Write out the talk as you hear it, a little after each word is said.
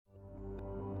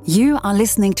You are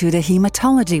listening to the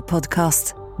Hematology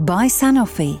podcast by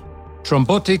Sanofi.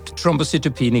 Thrombotic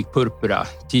thrombocytopenic purpura,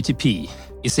 TTP,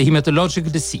 is a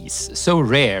hematological disease so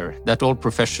rare that all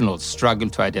professionals struggle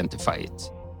to identify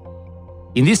it.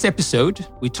 In this episode,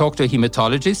 we talk to a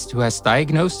hematologist who has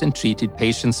diagnosed and treated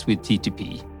patients with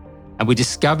TTP, and we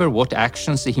discover what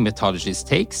actions a hematologist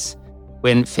takes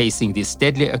when facing this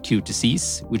deadly acute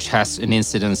disease, which has an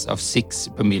incidence of 6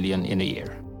 per million in a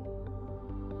year.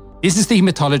 This is the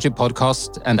Hematology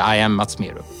Podcast, and I am Mats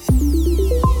Merup.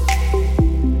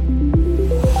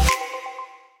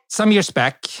 Some years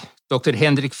back, Dr.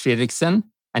 Henrik Frederiksen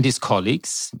and his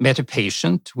colleagues met a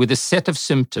patient with a set of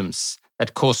symptoms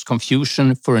that caused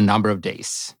confusion for a number of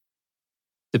days.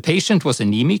 The patient was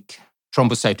anemic,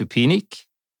 thrombocytopenic,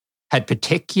 had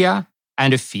petechia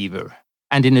and a fever,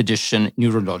 and in addition,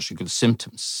 neurological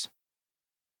symptoms.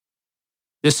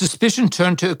 The suspicion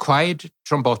turned to acquired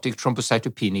thrombotic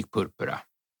thrombocytopenic purpura,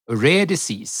 a rare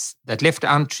disease that left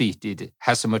untreated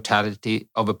has a mortality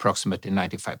of approximately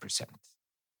 95%.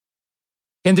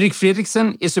 Henrik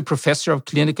Frederiksen is a professor of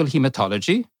clinical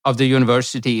hematology of the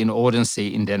University in Odense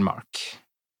in Denmark.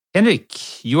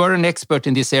 Henrik, you are an expert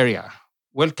in this area.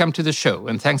 Welcome to the show,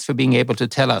 and thanks for being able to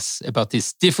tell us about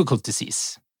this difficult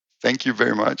disease. Thank you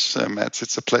very much, Mats.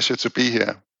 It's a pleasure to be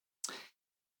here.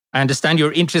 I understand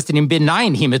you're interested in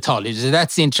benign hematology.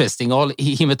 That's interesting. All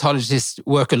hematologists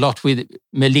work a lot with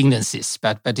malignancies,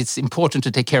 but it's important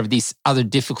to take care of these other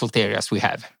difficult areas we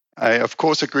have. I, of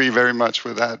course, agree very much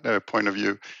with that point of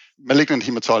view. Malignant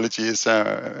hematology is,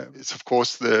 of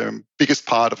course, the biggest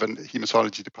part of a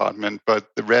hematology department, but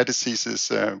the rare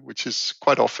diseases, which is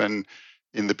quite often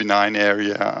in the benign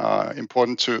area, are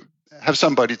important to have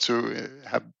somebody to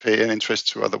pay an interest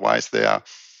to. Otherwise, they are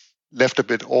left a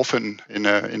bit orphan in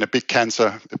a big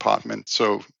cancer department.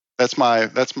 So that's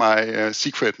my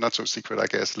secret, not so secret, I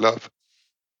guess, love.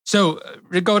 So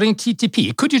regarding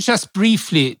TTP, could you just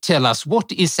briefly tell us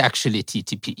what is actually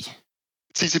TTP?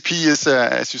 TTP is,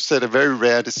 as you said, a very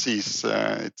rare disease.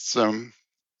 It's only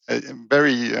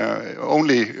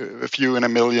a few in a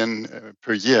million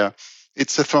per year.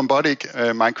 It's a thrombotic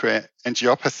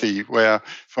microangiopathy where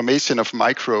formation of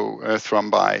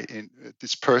microthrombi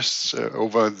disperse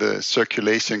over the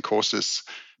circulation causes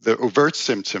the overt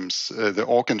symptoms, the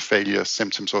organ failure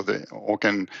symptoms or the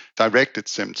organ-directed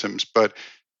symptoms. But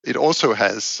it also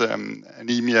has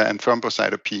anemia and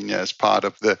thrombocytopenia as part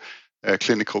of the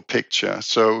clinical picture.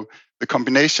 So the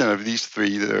combination of these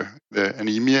three, the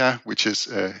anemia, which is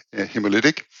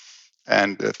hemolytic,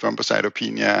 and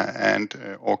thrombocytopenia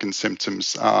and organ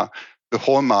symptoms are the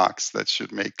hallmarks that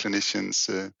should make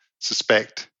clinicians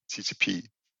suspect TTP.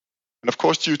 And of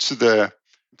course, due to the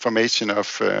formation of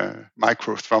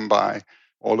microthrombi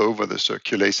all over the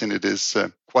circulation, it is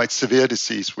quite severe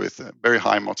disease with very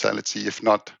high mortality if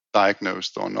not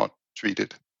diagnosed or not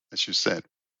treated, as you said.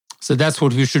 So that's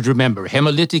what we should remember: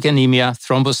 hemolytic anemia,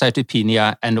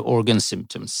 thrombocytopenia, and organ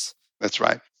symptoms. That's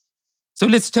right. So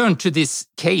let's turn to this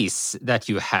case that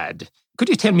you had. Could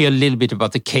you tell me a little bit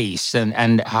about the case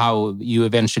and how you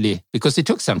eventually, because it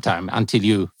took some time until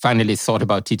you finally thought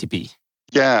about TTP?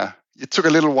 Yeah, it took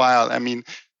a little while. I mean,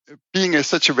 being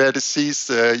such a rare disease,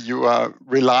 you are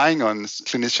relying on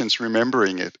clinicians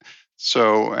remembering it.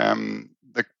 So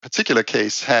the particular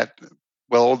case had,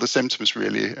 all the symptoms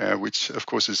really, which of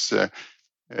course is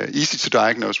easy to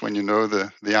diagnose when you know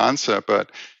the answer,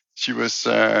 but she was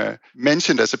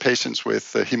mentioned as a patient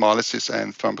with hemolysis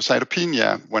and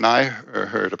thrombocytopenia when I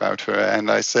heard about her. And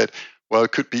I said, well,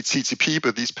 it could be TTP,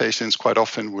 but these patients quite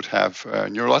often would have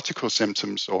neurological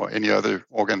symptoms or any other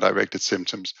organ-directed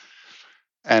symptoms.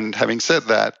 And having said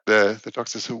that, the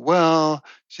doctor said, well,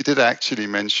 she did actually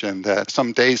mention that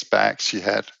some days back she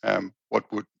had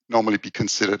what would normally be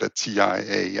considered a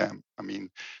TIA,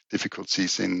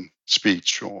 difficulties in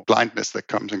speech or blindness that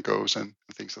comes and goes and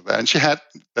things like that. And she had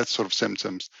that sort of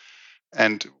symptoms.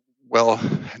 And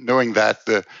knowing that,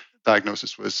 the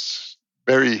diagnosis was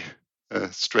very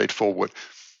straightforward.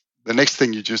 The next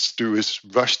thing you just do is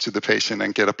rush to the patient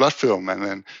and get a blood film and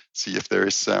then see if there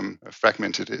is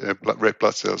fragmented red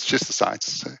blood cells,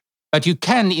 schistocytes. But you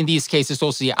can, in these cases,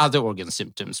 also see other organ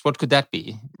symptoms. What could that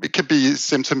be? It could be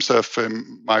symptoms of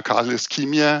myocardial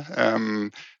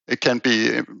ischemia. It can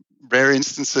be rare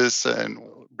instances and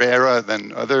rarer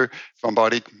than other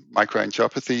thrombotic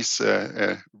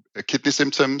microangiopathies, kidney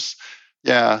symptoms.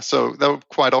 Yeah, so that would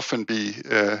quite often be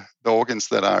the organs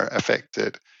that are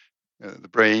affected, the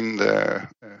brain, the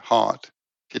heart,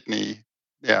 kidney,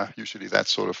 usually that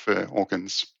sort of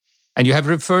organs. And you have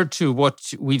referred to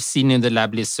what we've seen in the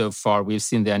lab list so far. We've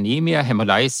seen the anemia,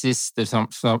 hemolysis, the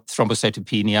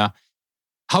thrombocytopenia.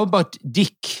 How about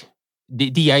DIC? the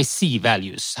DIC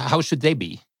values, how should they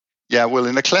be? Yeah, well,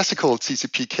 in a classical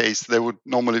TTP case, they would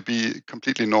normally be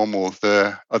completely normal,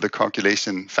 the other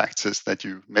coagulation factors that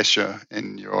you measure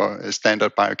in your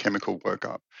standard biochemical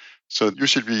workup. So you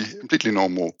should be completely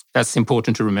normal. That's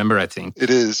important to remember, I think. It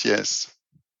is, yes.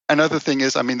 Another thing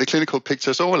is, the clinical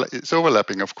picture is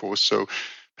overlapping, of course. So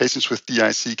patients with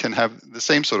DIC can have the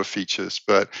same sort of features,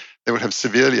 but they would have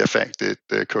severely affected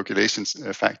the coagulation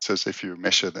factors if you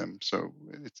measure them. So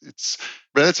it's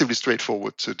relatively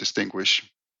straightforward to distinguish.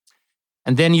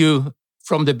 And then you,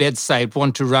 from the bedside,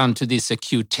 want to run to this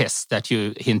acute test that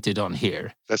you hinted on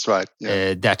here. That's right.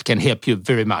 Yeah. That can help you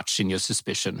very much in your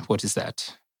suspicion. What is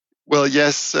that? Well,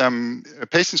 yes,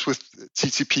 patients with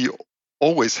TTP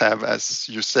always have, as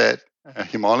you said,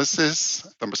 hemolysis,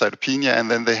 thrombocytopenia,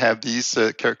 and then they have these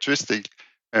characteristic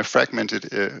fragmented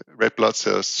red blood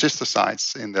cells,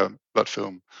 schistocytes in their blood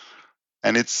film.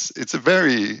 And it's a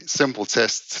very simple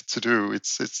test to do.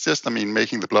 It's just,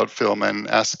 making the blood film and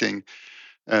asking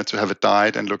to have it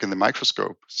dyed and look in the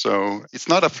microscope. So it's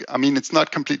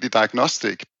not completely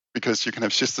diagnostic because you can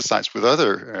have schistocytes with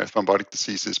other thrombotic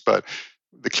diseases, but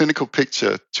the clinical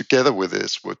picture together with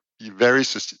this would be very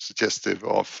suggestive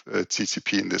of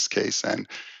TTP in this case, and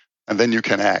then you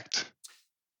can act.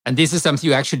 And this is something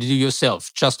you actually do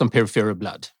yourself, just on peripheral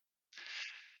blood?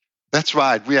 That's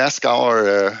right. We ask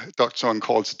our doctor on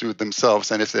call to do it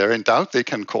themselves, and if they're in doubt, they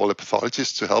can call a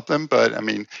pathologist to help them. But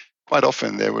quite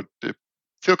often they would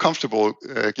feel comfortable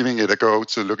giving it a go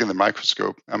to look in the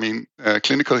microscope.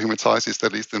 Clinical hematologist,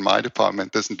 at least in my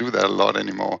department, doesn't do that a lot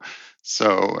anymore.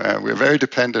 So we're very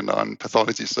dependent on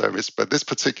pathology service. But this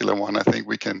particular one, I think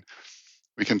we can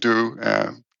do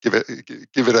give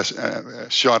it a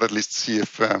shot, at least see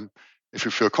if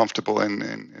you feel comfortable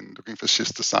in looking for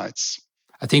schistocytes.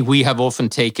 I think we have often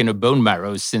taken a bone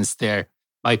marrow since there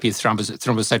might be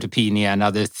thrombocytopenia and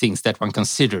other things that one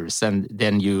considers, and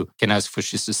then you can ask for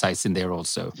schistocytes in there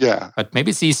also. Yeah. But maybe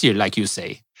it's easier, like you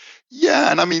say.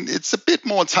 Yeah, and it's a bit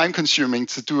more time-consuming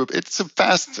to do. It's a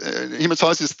fast,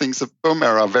 hematologist thinks that bone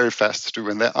marrow are very fast to do,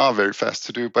 and they are very fast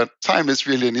to do, but time is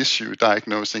really an issue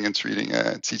diagnosing and treating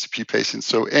a TTP patient.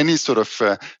 So any sort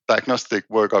of diagnostic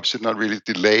workup should not really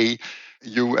delay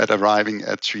you at arriving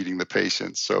at treating the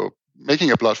patient. So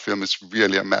making a blood film is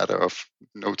really a matter of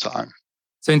no time.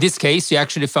 So in this case, you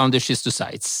actually found the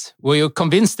schistocytes. Were you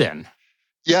convinced then?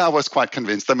 Yeah, I was quite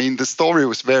convinced. The story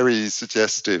was very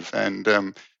suggestive. And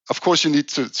of course, you need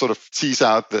to sort of tease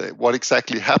out what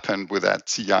exactly happened with that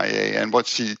TIA. And what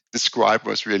she described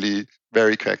was really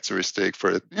very characteristic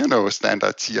for a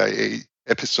standard TIA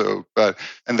episode.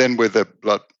 And then with the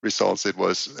blood results,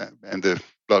 and the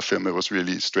blood film, it was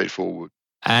really straightforward.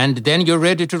 And then you're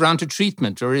ready to run to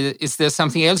treatment, or is there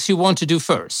something else you want to do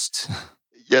first?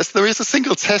 Yes, there is a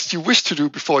single test you wish to do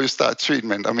before you start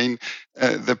treatment.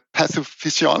 The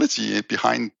pathophysiology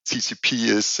behind TTP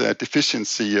is a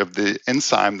deficiency of the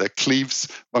enzyme that cleaves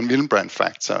von Willebrand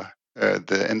factor,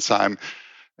 the enzyme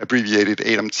abbreviated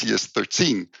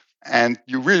ATTP-13. And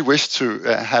you really wish to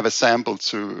have a sample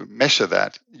to measure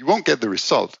that. You won't get the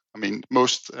result.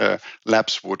 Most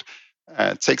labs would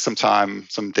take some time,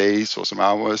 some days or some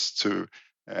hours to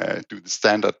do the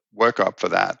standard workup for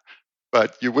that.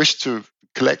 But you wish to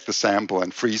collect the sample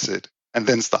and freeze it and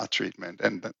then start treatment.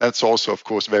 And that's also, of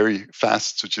course, very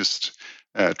fast to just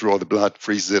draw the blood,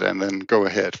 freeze it, and then go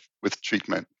ahead with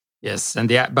treatment. Yes,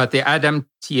 but the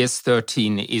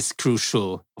ATTP-13 is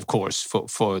crucial, of course,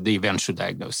 for the eventual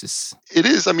diagnosis. It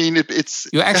is. It's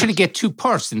you actually get two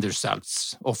parts in the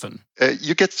results often.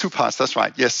 You get two parts. That's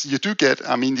right. Yes, you do get.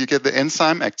 You get the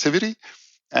enzyme activity,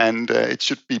 and it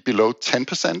should be below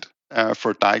 10%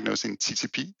 for diagnosing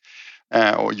TTP.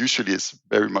 Or usually it's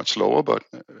very much lower, but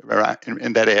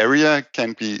in that area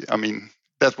can be,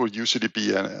 that will usually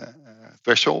be a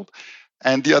threshold.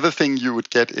 And the other thing you would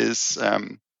get is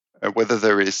whether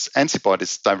there is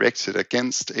antibodies directed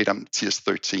against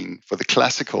ATTP-13 for the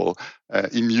classical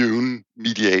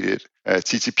immune-mediated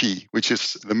TTP, which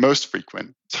is the most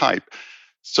frequent type.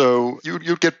 So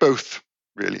you get both,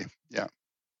 really, yeah.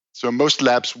 So most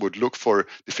labs would look for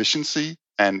deficiency,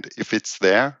 and if it's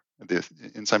there, the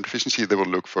enzyme deficiency, they will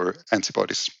look for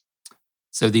antibodies.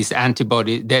 So this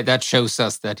antibody, that shows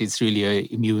us that it's really an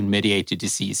immune-mediated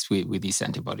disease with these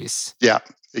antibodies. Yeah,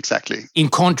 exactly. In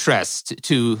contrast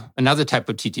to another type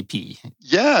of TTP.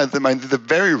 Yeah, the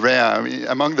very rare,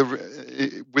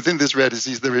 within this rare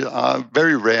disease, there are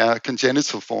very rare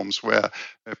congenital forms where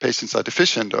patients are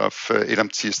deficient of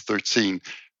ATTP-13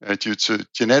 due to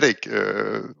genetic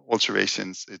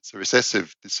alterations. It's a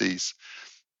recessive disease.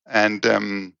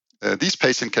 And these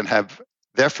patients can have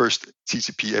their first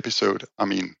TTP episode,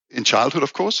 in childhood,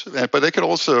 of course, but they could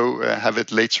also have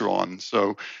it later on.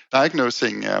 So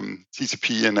diagnosing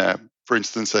TTP in, for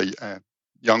instance, a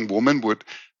young woman would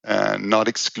not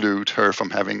exclude her from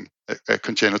having a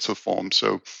congenital form.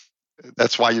 So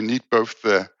that's why you need both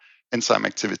the enzyme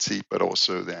activity, but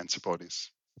also the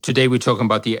antibodies. Today we're talking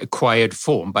about the acquired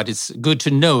form, but it's good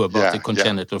to know about the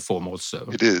congenital form also.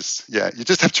 It is, yeah. You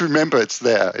just have to remember it's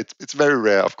there. It's very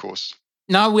rare, of course.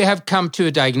 Now we have come to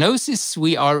a diagnosis.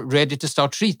 We are ready to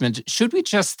start treatment. Should we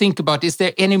just think about, is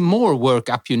there any more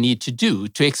workup you need to do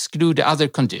to exclude other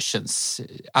conditions,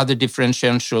 other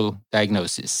differential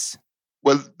diagnoses?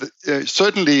 Well,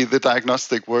 certainly the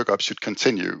diagnostic workup should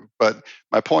continue. But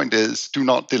my point is, do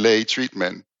not delay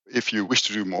treatment if you wish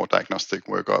to do more diagnostic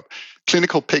workup.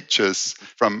 Clinical pictures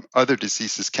from other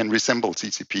diseases can resemble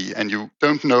TTP, and you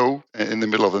don't know in the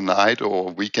middle of the night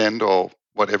or weekend or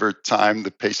whatever time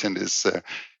the patient is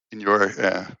in your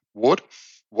ward,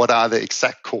 what are the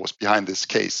exact cause behind this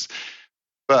case.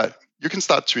 But you can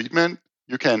start treatment,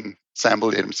 you can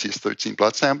sample ATTP13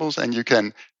 blood samples, and you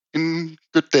can, in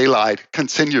good daylight,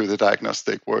 continue the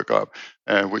diagnostic workup,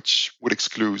 which would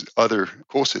exclude other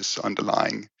causes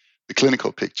underlying the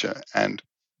clinical picture. And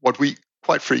what we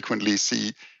quite frequently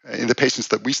see in the patients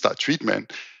that we start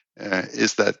treatment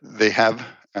is that they have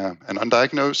an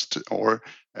undiagnosed or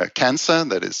a cancer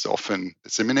that is often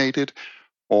disseminated,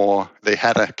 or they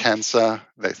had a cancer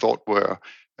they thought were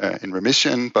in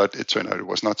remission, but it turned out it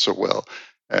was not so well,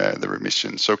 the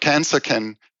remission. So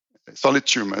solid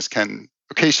tumors can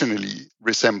occasionally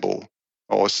resemble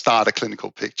or start a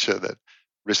clinical picture that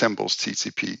resembles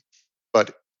TTP.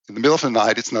 But in the middle of the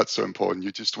night, it's not so important.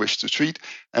 You just wish to treat,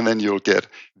 and then you'll get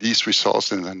these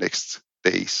results in the next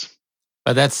days.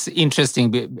 But that's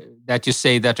interesting that you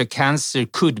say that a cancer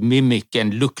could mimic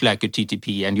and look like a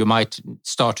TTP, and you might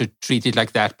start to treat it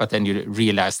like that, but then you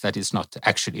realize that it's not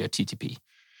actually a TTP.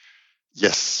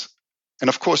 Yes. And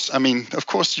of course,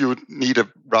 you need a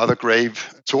rather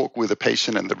grave talk with the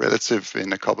patient and the relative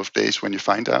in a couple of days when you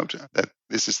find out that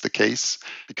this is the case,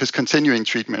 because continuing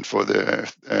treatment for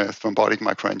the thrombotic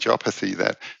microangiopathy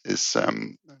that is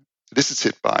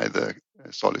elicited by the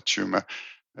solid tumor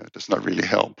does not really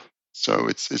help. So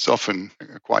it's often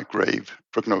a quite grave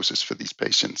prognosis for these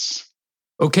patients.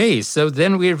 Okay, so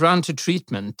then we run to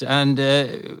treatment,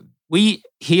 and we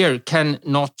here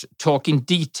cannot talk in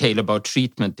detail about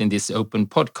treatment in this open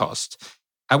podcast.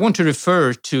 I want to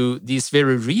refer to these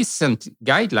very recent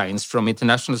guidelines from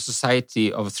International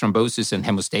Society of Thrombosis and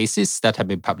Hemostasis that have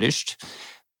been published.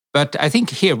 But I think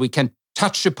here we can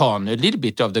touch upon a little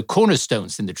bit of the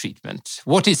cornerstones in the treatment.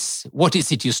 What is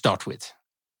it you start with?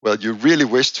 Well, you really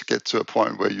wish to get to a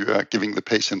point where you are giving the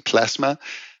patient plasma.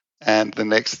 And the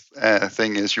next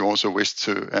thing is you also wish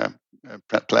to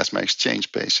plasma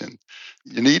exchange patient.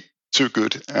 You need 2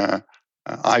 good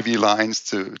IV lines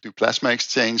to do plasma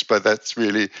exchange, but that's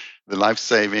really the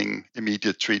life-saving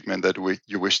immediate treatment that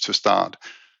you wish to start.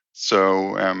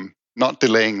 So not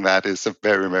delaying that is a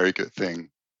very, very good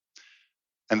thing.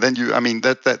 And then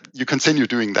that you continue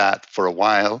doing that for a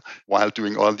while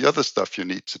doing all the other stuff you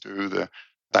need to do, the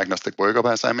diagnostic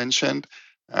workup, as I mentioned,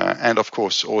 and of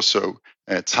course also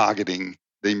targeting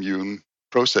the immune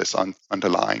process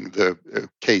underlying the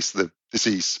the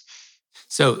disease.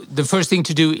 So the first thing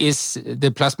to do is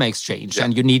the plasma exchange,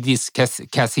 and you need this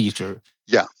catheter.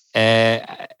 Yeah.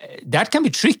 That can be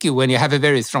tricky when you have a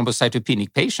very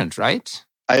thrombocytopenic patient, right?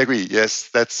 I agree. Yes,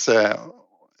 that's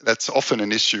often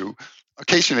an issue.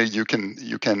 Occasionally, you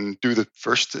can do the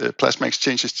first plasma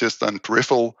exchanges just on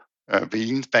peripheral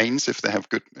veins. If they have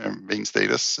good vein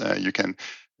status, you can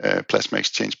plasma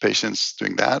exchange patients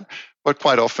doing that. But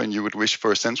quite often, you would wish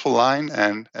for a central line,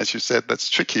 and as you said, that's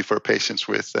tricky for patients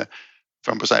with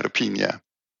thrombocytopenia.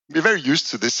 We're very used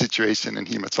to this situation in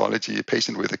hematology. A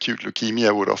patient with acute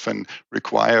leukemia would often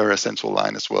require a central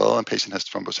line as well. A patient has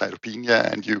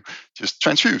thrombocytopenia, and you just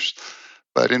transfuse.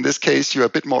 But in this case, you're a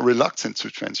bit more reluctant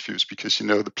to transfuse because you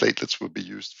know the platelets will be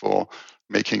used for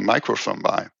making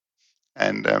microthrombi.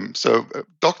 And so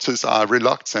doctors are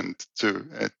reluctant to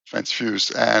transfuse,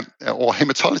 or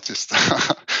hematologists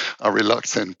are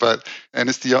reluctant, but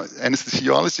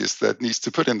anesthesiologists that needs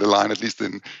to put in the line, at least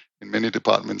in many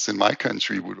departments in my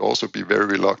country, would also be very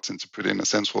reluctant to put in a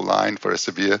central line for a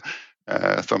severe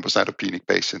thrombocytopenic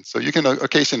patient. So you can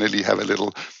occasionally have a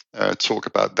little talk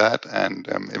about that, and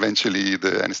eventually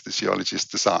the anesthesiologist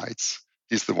decides.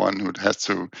 He's the one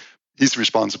who he's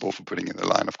responsible for putting in the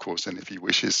line, of course, and if he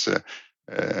wishes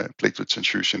platelet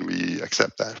transfusion, we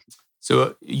accept that.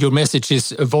 So your message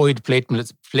is avoid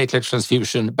platelet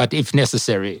transfusion, but if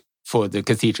necessary for the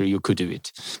catheter, you could do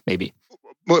it, maybe.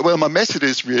 Well, my message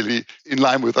is really in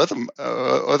line with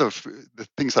the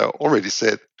things I already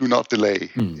said. Do not delay.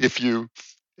 If you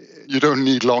don't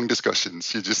need long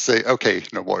discussions, you just say, okay,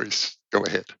 no worries, go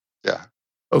ahead. Yeah.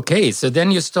 Okay, so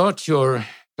then you start your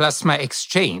plasma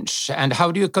exchange. And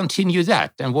how do you continue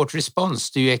that? And what response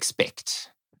do you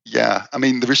expect? Yeah, I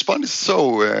mean, the response is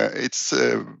it's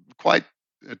quite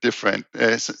different.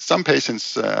 Some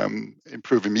patients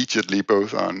improve immediately,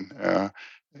 both on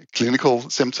clinical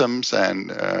symptoms and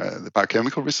the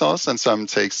biochemical results, and some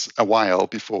takes a while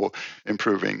before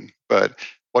improving. But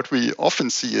what we often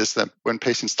see is that when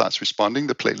patients starts responding,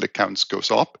 the platelet counts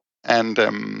goes up,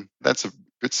 and that's a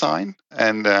good sign.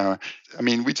 And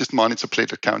we just monitor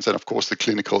platelet counts and, of course, the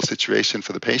clinical situation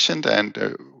for the patient.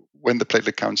 And when the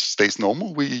platelet count stays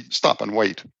normal, we stop and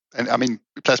wait. And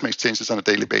plasma exchanges on a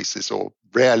daily basis, or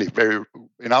rarely,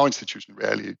 in our institution,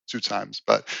 rarely 2 times.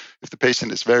 But if the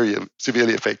patient is very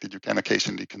severely affected, you can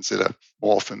occasionally consider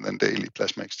more often than daily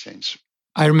plasma exchange.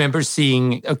 I remember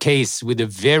seeing a case with a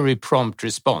very prompt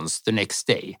response the next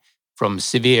day from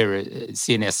severe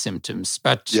CNS symptoms.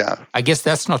 But yeah, I guess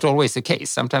that's not always the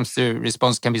case. Sometimes the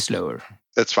response can be slower.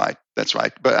 That's right.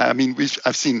 But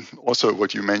I've seen also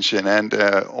what you mentioned, and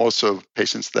also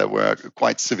patients that were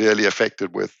quite severely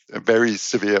affected with very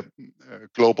severe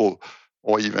global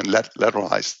or even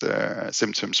lateralized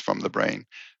symptoms from the brain,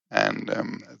 and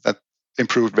that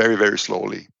improved very, very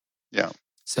slowly. Yeah.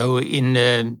 So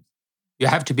you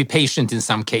have to be patient in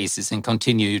some cases and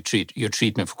continue your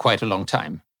treatment for quite a long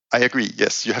time. I agree.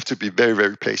 Yes, you have to be very,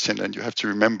 very patient, and you have to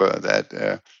remember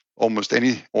that almost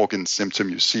any organ symptom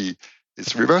you see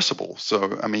is reversible.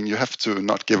 So, you have to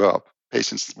not give up.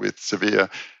 Patients with severe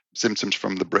symptoms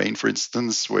from the brain, for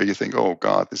instance, where you think, oh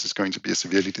God, this is going to be a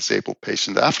severely disabled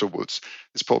patient afterwards,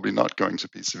 is probably not going to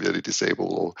be severely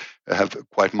disabled or have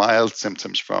quite mild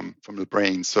symptoms from the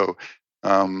brain. So,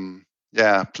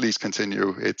 please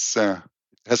continue. It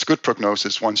has good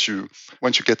prognosis once you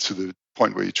get to the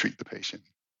point where you treat the patient.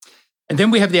 And then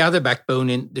we have the other backbone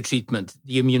in the treatment,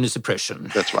 the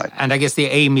immunosuppression. That's right. And I guess the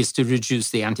aim is to reduce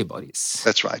the antibodies.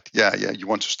 That's right. Yeah. You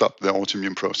want to stop the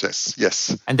autoimmune process.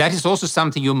 Yes. And that is also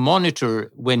something you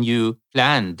monitor when you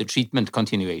plan the treatment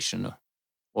continuation,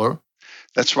 or?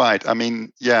 That's right.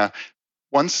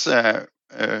 Once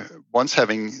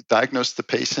having diagnosed the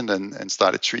patient and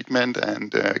started treatment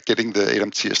and getting the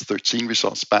aTTP-13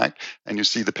 results back, and you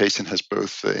see the patient has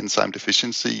both enzyme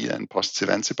deficiency and positive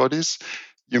antibodies,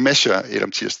 you measure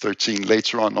aTTP-13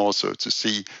 later on also to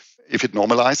see if it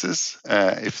normalizes,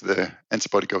 if the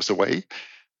antibody goes away.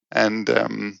 And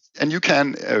you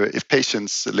can, if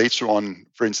patients later on,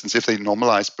 for instance, if they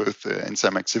normalize both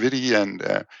enzyme activity and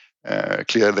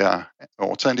clear their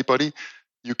autoantibody,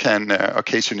 you can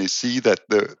occasionally see that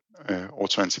the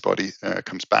autoantibody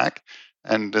comes back.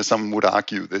 And some would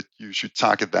argue that you should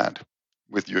target that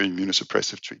with your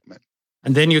immunosuppressive treatment.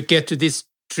 And then you get to this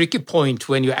tricky point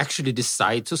when you actually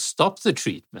decide to stop the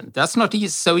treatment. That's not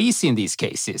so easy in these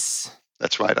cases.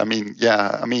 That's right.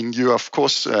 You are, of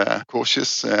course,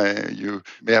 cautious. You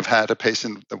may have had a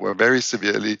patient that were very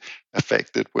severely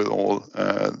affected with all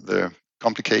the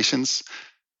complications.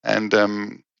 And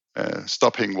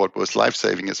stopping what was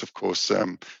life-saving is, of course,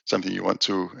 something you want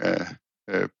to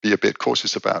be a bit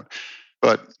cautious about.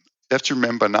 But you have to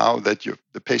remember now that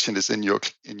the patient is in your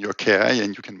care,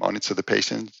 and you can monitor the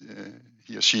patient.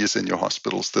 He or she is in your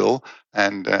hospital still,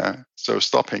 and so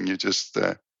stopping, you just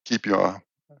keep your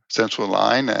central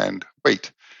line and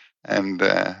wait and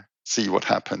see what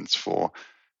happens for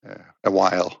a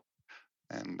while.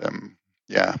 And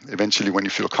eventually, when you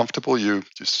feel comfortable, you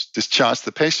just discharge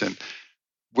the patient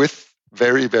with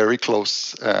very, very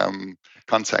close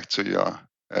contact to your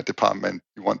department.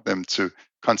 You want them to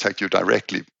contact you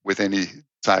directly with any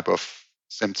type of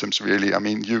symptoms, really.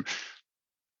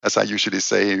 As I usually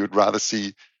say, you'd rather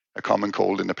see a common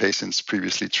cold in a patient's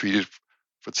previously treated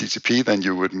for TTP than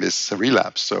you would miss a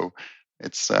relapse. So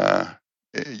it's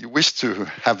you wish to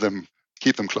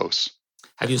keep them close.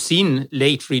 Have you seen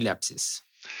late relapses?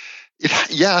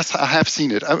 Yes, I have seen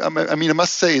it. I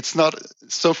must say it's not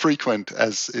so frequent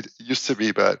as it used to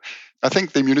be, but I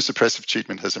think the immunosuppressive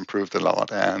treatment has improved a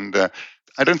lot. And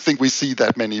I don't think we see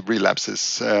that many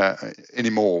relapses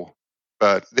anymore,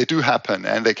 but they do happen,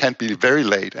 and they can be very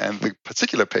late. And the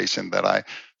particular patient that I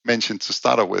mentioned to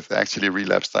start with actually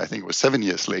relapsed, I think it was 7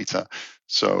 years later.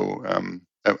 So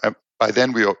by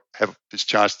then we have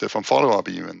discharged her from follow-up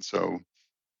even.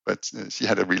 But she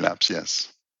had a relapse,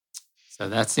 yes. So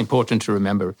that's important to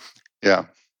remember. Yeah.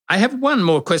 I have one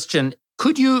more question.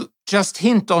 Could you just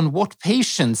hint on what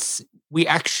patients we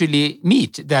actually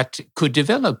meet that could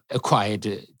develop acquired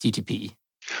TTP?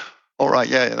 All right.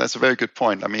 Yeah, that's a very good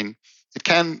point. it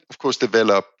can, of course,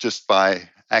 develop just by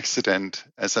accident,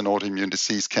 as an autoimmune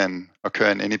disease can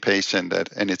occur in any patient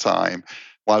at any time.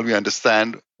 While we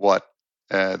understand what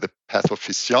the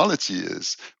pathophysiology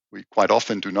is, we quite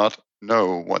often do not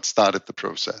know what started the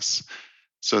process.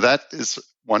 So that is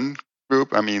one group,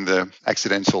 the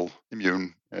accidental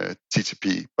immune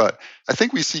TTP. But I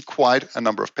think we see quite a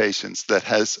number of patients that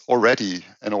has already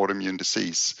an autoimmune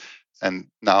disease, and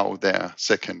now they're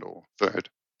second or third.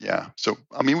 Yeah. So,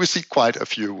 we see quite a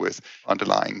few with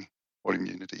underlying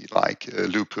autoimmunity, like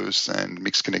lupus and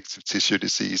mixed connective tissue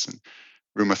disease and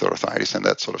rheumatoid arthritis and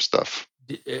that sort of stuff.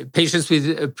 Patients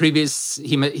with previous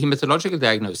hematological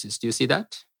diagnosis, do you see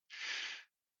that?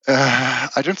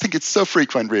 I don't think it's so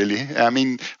frequent, really.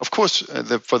 Of course,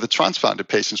 for the transplanted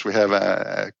patients, we have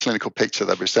a clinical picture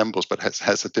that resembles but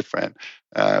has a different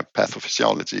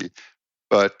pathophysiology.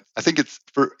 But I think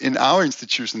in our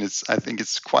institution,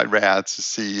 it's quite rare to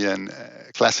see a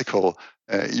classical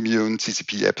immune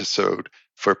TTP episode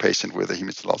for a patient with a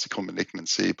hematological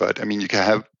malignancy. But you can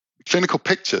have clinical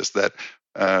pictures that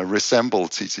resemble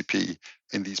TTP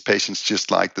in these patients,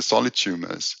 just like the solid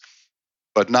tumors.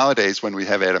 But nowadays, when we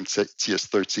have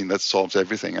ATTP-13, that solves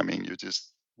everything. You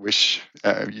just wish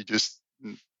you just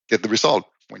get the result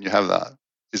when you have that.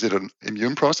 Is it an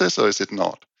immune process or is it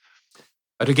not?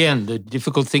 But again, the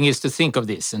difficult thing is to think of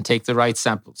this and take the right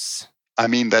samples.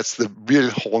 That's the real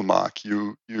hallmark.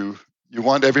 You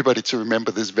want everybody to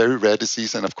remember this very rare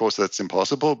disease, and of course that's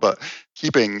impossible. But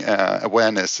keeping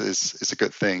awareness is a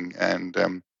good thing.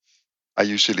 And I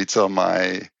usually tell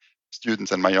my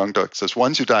students and my young doctors,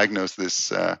 once you diagnose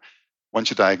a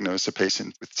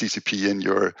patient with TTP in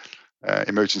your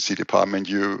emergency department,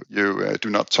 you do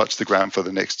not touch the ground for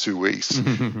the next 2 weeks,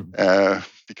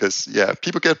 because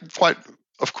people get quite,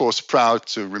 of course, proud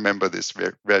to remember this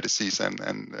rare disease,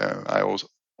 and I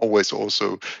always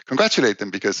also congratulate them,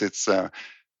 because it's a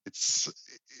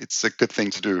good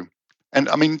thing to do. And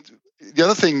the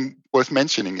other thing worth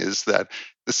mentioning is that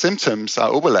the symptoms are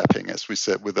overlapping, as we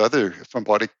said, with other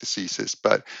thrombotic diseases.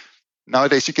 But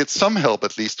nowadays, you get some help,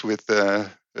 at least, with a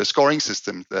scoring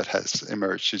system that has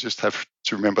emerged. You just have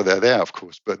to remember they're there, of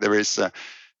course. But there is the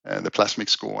plasmic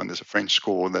score, and there's a French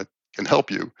score that can help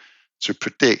you to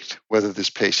predict whether this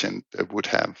patient would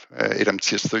have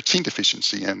ATTP-13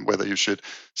 deficiency and whether you should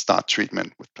start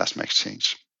treatment with plasma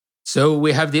exchange. So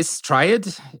we have this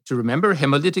triad to remember: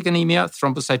 hemolytic anemia,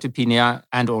 thrombocytopenia,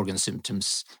 and organ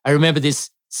symptoms. I remember this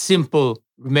simple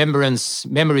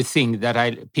memory thing that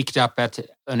I picked up at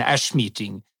an ASH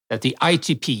meeting, that the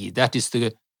ITP, that is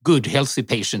the good, healthy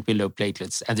patient with low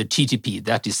platelets, and the TTP,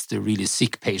 that is the really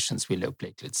sick patients with low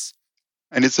platelets.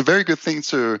 And it's a very good thing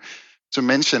to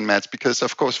mention, Mats, because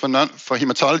of course for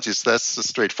hematologists that's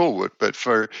straightforward, but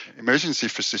for emergency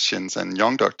physicians and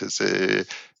young doctors,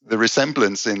 the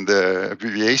resemblance in the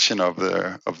abbreviation of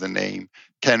the name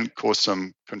can cause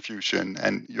some confusion.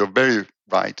 And you're very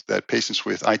right that patients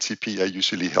with ITP are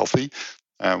usually healthy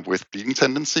with bleeding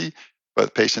tendency,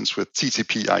 but patients with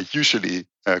TTP are usually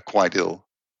quite ill.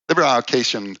 There are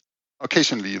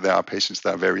occasionally there are patients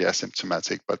that are very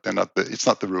asymptomatic, but they're not. It's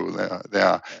not the rule. They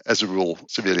are, as a rule,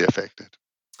 severely affected.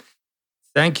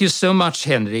 Thank you so much,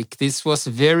 Henrik. This was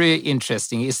very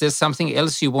interesting. Is there something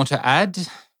else you want to add?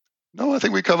 No, I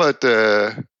think we covered.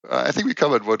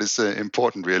 What is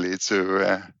important, really,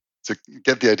 to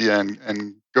get the idea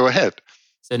and go ahead.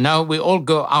 So now we all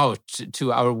go out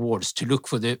to our wards to look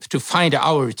to find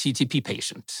our TTP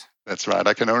patient. That's right.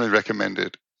 I can only recommend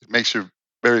it. It makes you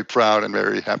very proud and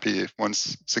very happy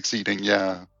once succeeding.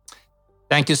 Yeah.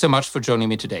 Thank you so much for joining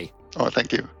me today. Oh,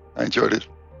 thank you. I enjoyed it.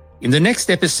 In the next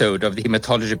episode of the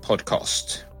Hematology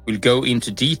Podcast, we'll go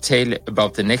into detail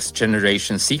about the next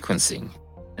generation sequencing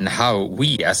and how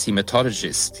we as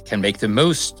hematologists can make the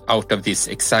most out of this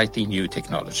exciting new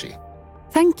technology.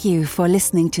 Thank you for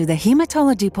listening to the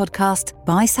Haematology Podcast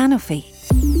by Sanofi.